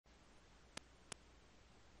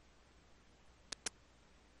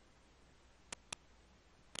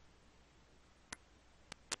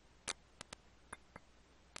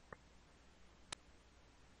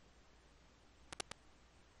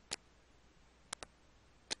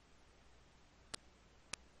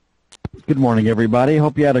Good morning, everybody.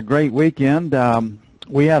 Hope you had a great weekend.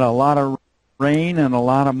 We had a lot of rain and a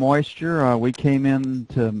lot of moisture. We came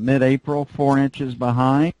into mid-April 4 inches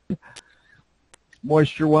behind.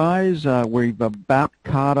 Moisture-wise, we've about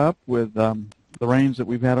caught up with the rains that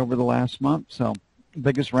we've had over the last month. So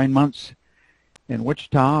biggest rain months in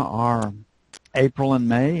Wichita are April and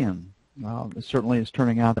May, and it certainly is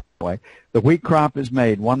turning out that way. The wheat crop is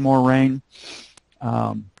made. One more rain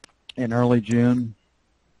in early June,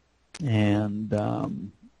 and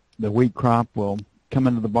the wheat crop will come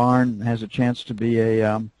into the barn and has a chance to be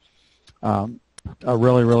a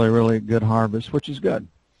really good harvest, which is good.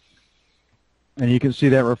 And you can see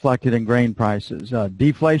that reflected in grain prices.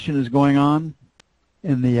 Deflation is going on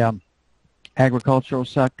in the agricultural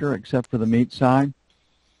sector, except for the meat side.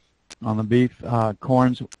 On the beef,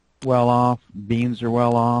 corn's well off, beans are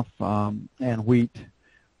well off, and wheat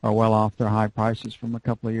are well off their high prices from a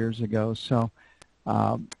couple of years ago. So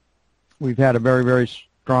we've had a very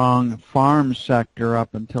strong farm sector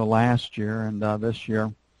up until last year, and this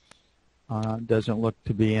year doesn't look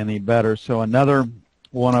to be any better. So another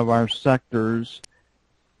one of our sectors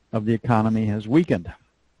of the economy has weakened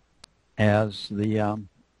as the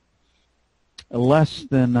less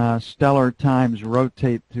than stellar times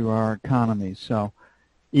rotate through our economy. So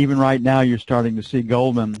even right now you're starting to see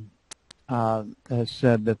Goldman has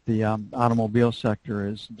said that the automobile sector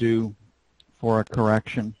is due for a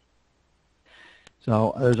correction.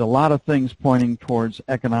 So there's a lot of things pointing towards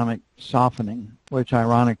economic softening, which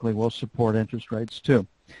ironically will support interest rates too.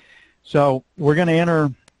 So we're going to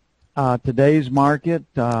enter today's market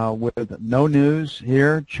with no news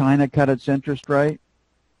here. China cut its interest rate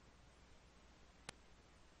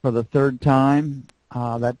for the third time.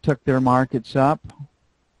 That took their markets up.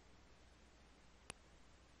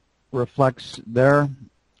 Reflects their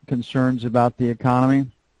concerns about the economy.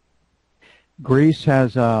 Greece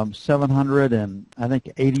has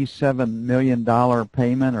 $787 million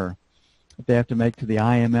payment, or if they have to make to the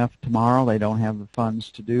IMF tomorrow. They don't have the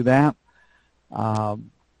funds to do that.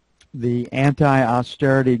 The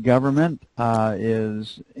anti-austerity government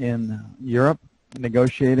is in Europe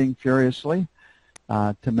negotiating furiously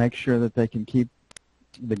to make sure that they can keep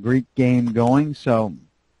the Greek game going. So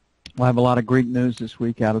we'll have a lot of Greek news this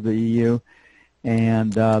week out of the EU,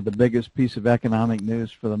 and the biggest piece of economic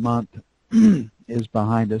news for the month is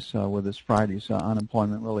behind us with this Friday's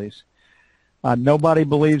unemployment release. Nobody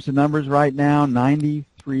believes the numbers right now.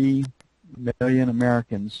 93 million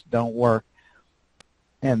Americans don't work.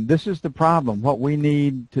 And this is the problem. What we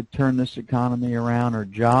need to turn this economy around are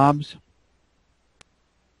jobs.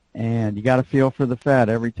 And you got to feel for the Fed.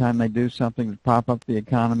 Every time they do something to prop up the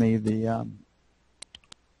economy, the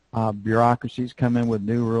bureaucracies come in with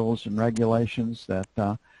new rules and regulations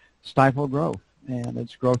that stifle growth. And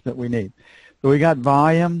it's growth that we need. So we got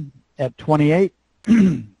volume at 28.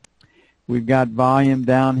 We've got volume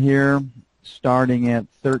down here starting at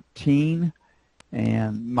 13.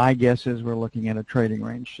 And my guess is we're looking at a trading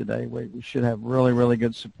range today. We should have really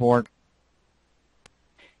good support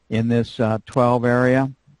in this 12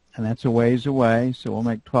 area. And that's a ways away. So we'll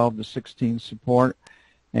make 12 to 16 support.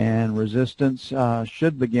 And resistance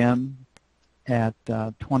should begin at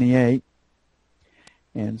 28.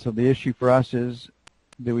 And so the issue for us is,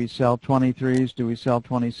 do we sell 23s? Do we sell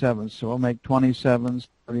 27s? So we'll make 27s,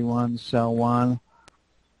 31, sell 1,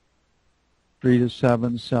 3 to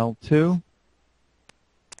 7, sell 2.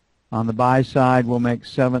 On the buy side, we'll make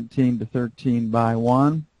 17 to 13, buy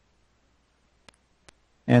 1,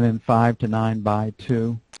 and then 5 to 9, buy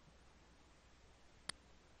 2.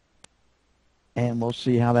 And we'll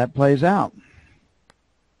see how that plays out.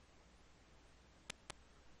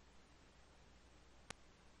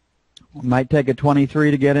 Might take a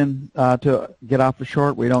 23 to get in to get off the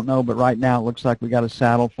short. We don't know, but right now it looks like we got a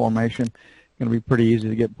saddle formation. Going to be pretty easy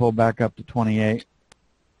to get pulled back up to 28.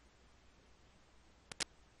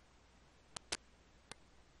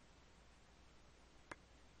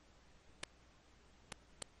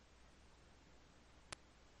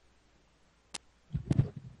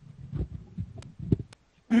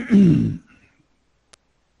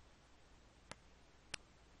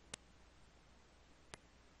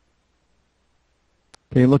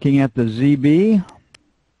 Okay, looking at the ZB.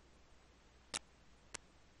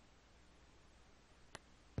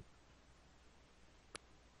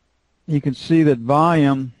 You can see that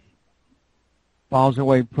volume falls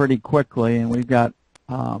away pretty quickly, and we've got,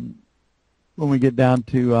 when we get down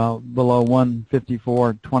to below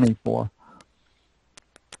 154.24.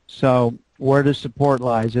 So where does support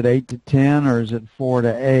lie? Is it 8 to 10 or is it 4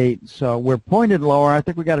 to 8? So we're pointed lower. I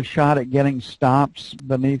think we got a shot at getting stops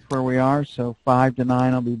beneath where we are. So 5 to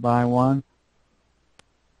 9 will be buy 1.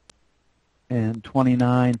 and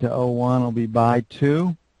 29 to 01 will be buy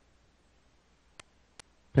 2.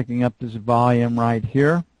 Picking up this volume right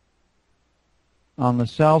here. On the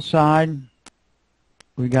sell side,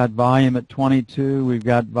 we got volume at 22. We've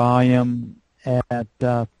got volume at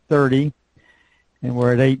 30, and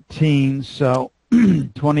we're at 18. So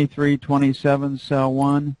 23, 27, sell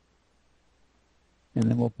 1. And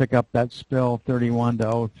then we'll pick up that spill 31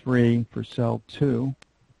 to 03 for sell 2.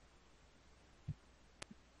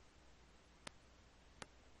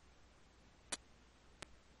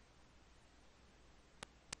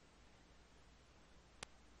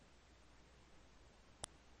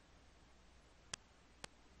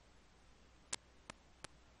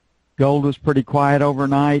 Gold was pretty quiet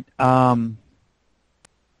overnight. Not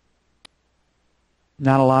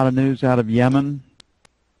a lot of news out of Yemen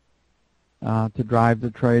to drive the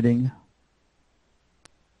trading.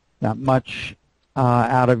 Not much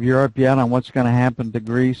out of Europe yet on what's going to happen to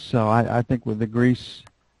Greece. So I think with the Greece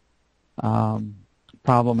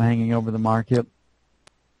problem hanging over the market,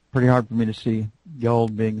 pretty hard for me to see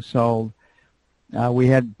gold being sold. We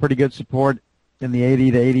had pretty good support in the 80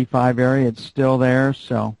 to 85 area. It's still there,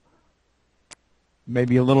 so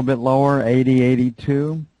maybe a little bit lower, 80,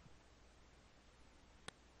 82.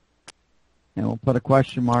 And we'll put a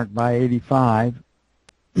question mark by 85.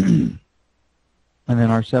 And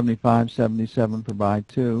then our 75, 77 for buy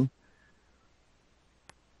 2.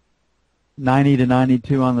 90 to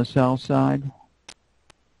 92 on the sell side.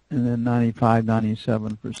 And then 95,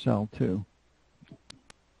 97 for sell 2.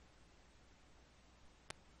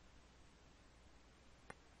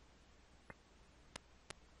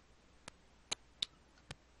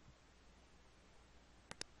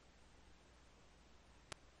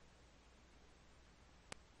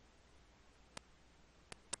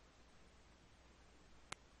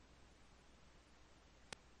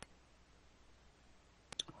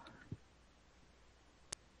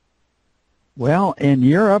 Well, in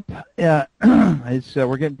Europe, we're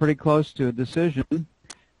getting pretty close to a decision.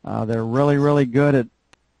 They're really, really good at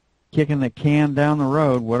kicking the can down the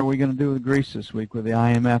road. What are we going to do with Greece this week with the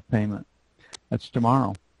IMF payment? That's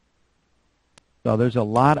tomorrow. So there's a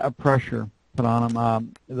lot of pressure put on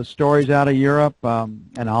them. The stories out of Europe,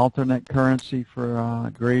 an alternate currency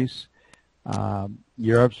for Greece.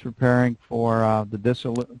 Europe's preparing for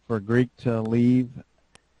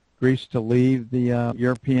Greece to leave the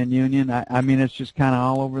European Union. I mean, it's just kind of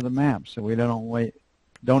all over the map, so we don't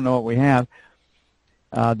know what we have.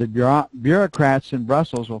 The bureaucrats in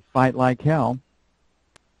Brussels will fight like hell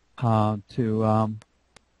to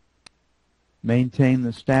maintain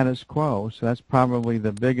the status quo. So that's probably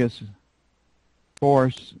the biggest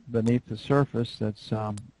force beneath the surface that's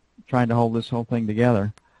trying to hold this whole thing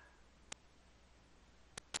together.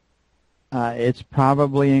 It's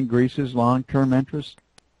probably in Greece's long-term interest,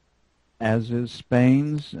 as is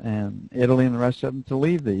Spain's and Italy and the rest of them, to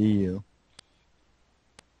leave the EU.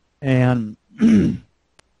 And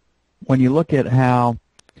when you look at how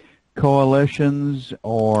coalitions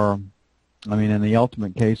or, I mean, in the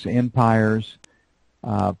ultimate case, empires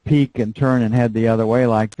peak and turn and head the other way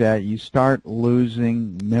like that, you start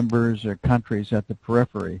losing members or countries at the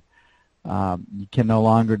periphery. You can no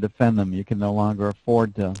longer defend them. You can no longer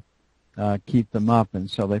afford to keep them up, and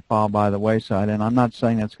so they fall by the wayside. And I'm not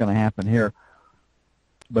saying that's going to happen here,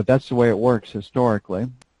 but that's the way it works historically.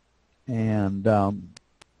 And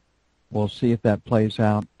we'll see if that plays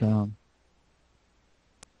out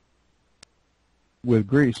with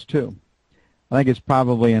Greece too. I think it's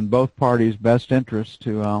probably in both parties' best interest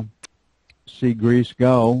to see Greece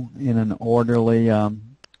go in an orderly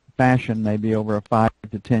fashion, maybe over a 5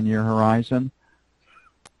 to 10 year horizon.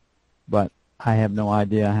 But I have no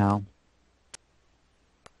idea how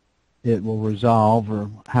it will resolve or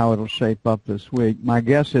how it'll shape up this week. My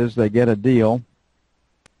guess is they get a deal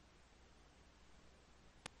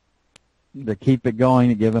to keep it going,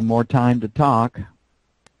 to give them more time to talk.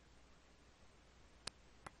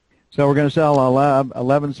 So we're going to sell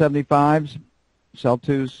 1175s, sell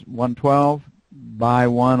 2's 112, buy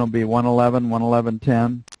 1 will be 111,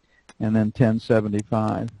 111.10, and then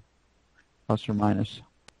 1075, plus or minus.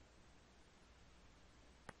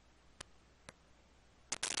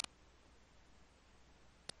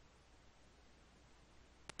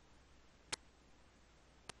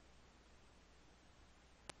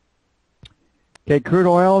 Okay, crude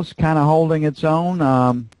oil is kind of holding its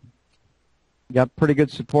own. Got pretty good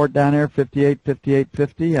support down there, 58,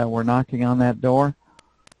 58.50. We're knocking on that door.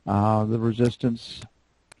 The resistance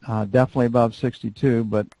definitely above 62,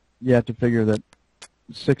 but you have to figure that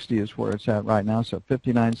 60 is where it's at right now. So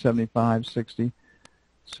 59.75, 60,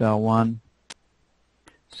 sell 1,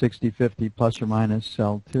 60.50 plus or minus,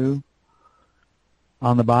 sell 2.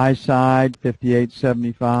 On the buy side,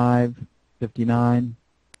 58.75, 59,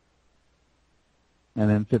 and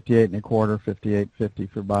then 58.25, 58.50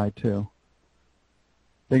 for buy two.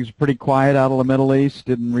 Things are pretty quiet out of the Middle East.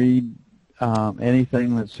 Didn't read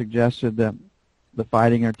anything that suggested that the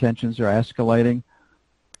fighting or tensions are escalating.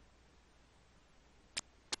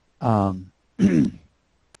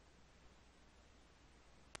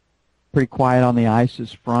 Pretty quiet on the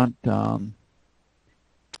ISIS front.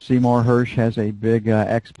 Seymour Hersh has a big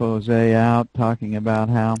expose out talking about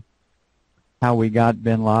how we got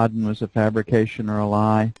bin Laden was a fabrication or a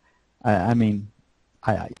lie. I mean,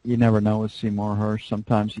 you never know with Seymour Hersh.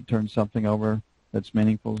 Sometimes he turns something over that's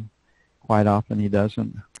meaningful. Quite often he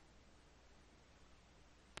doesn't.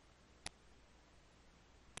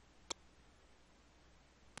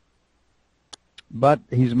 But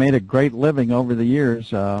he's made a great living over the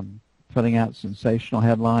years putting out sensational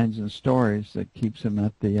headlines and stories that keeps him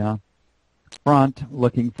at the front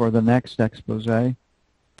looking for the next expose.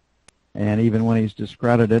 And even when he's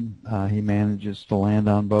discredited, he manages to land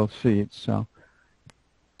on both feet. So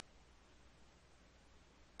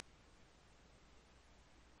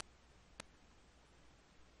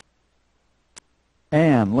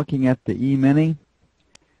and looking at the E-mini,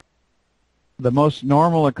 the most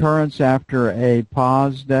normal occurrence after a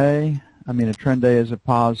pause day, a trend day is a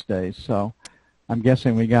pause day. So I'm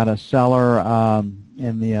guessing we got a seller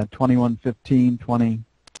in the 2115,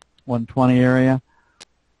 2120 area,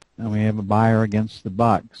 and we have a buyer against the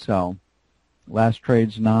buck. So last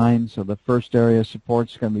trade's 9, so the first area of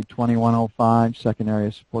support is going to be 2105, second area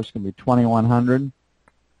of support is going to be 2100.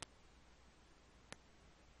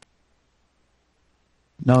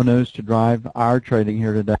 No news to drive our trading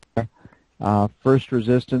here today. First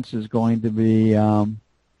resistance is going to be, I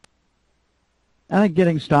think,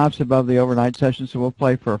 getting stops above the overnight session, so we'll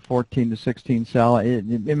play for a 14 to 16 sell. It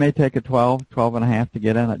may take a 12, 12.5 to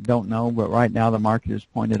get in. I don't know, but right now the market is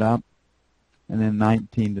pointed up. And then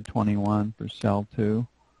 19 to 21 for sell 2.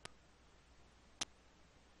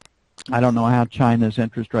 I don't know how China's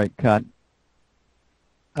interest rate cut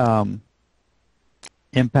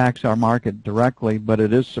impacts our market directly, but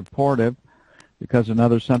it is supportive because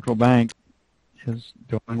another central bank is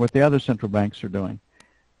doing what the other central banks are doing,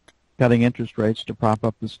 cutting interest rates to prop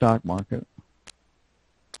up the stock market.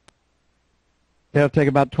 It'll take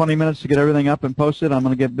about 20 minutes to get everything up and posted. I'm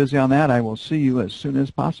going to get busy on that. I will see you as soon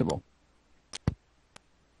as possible.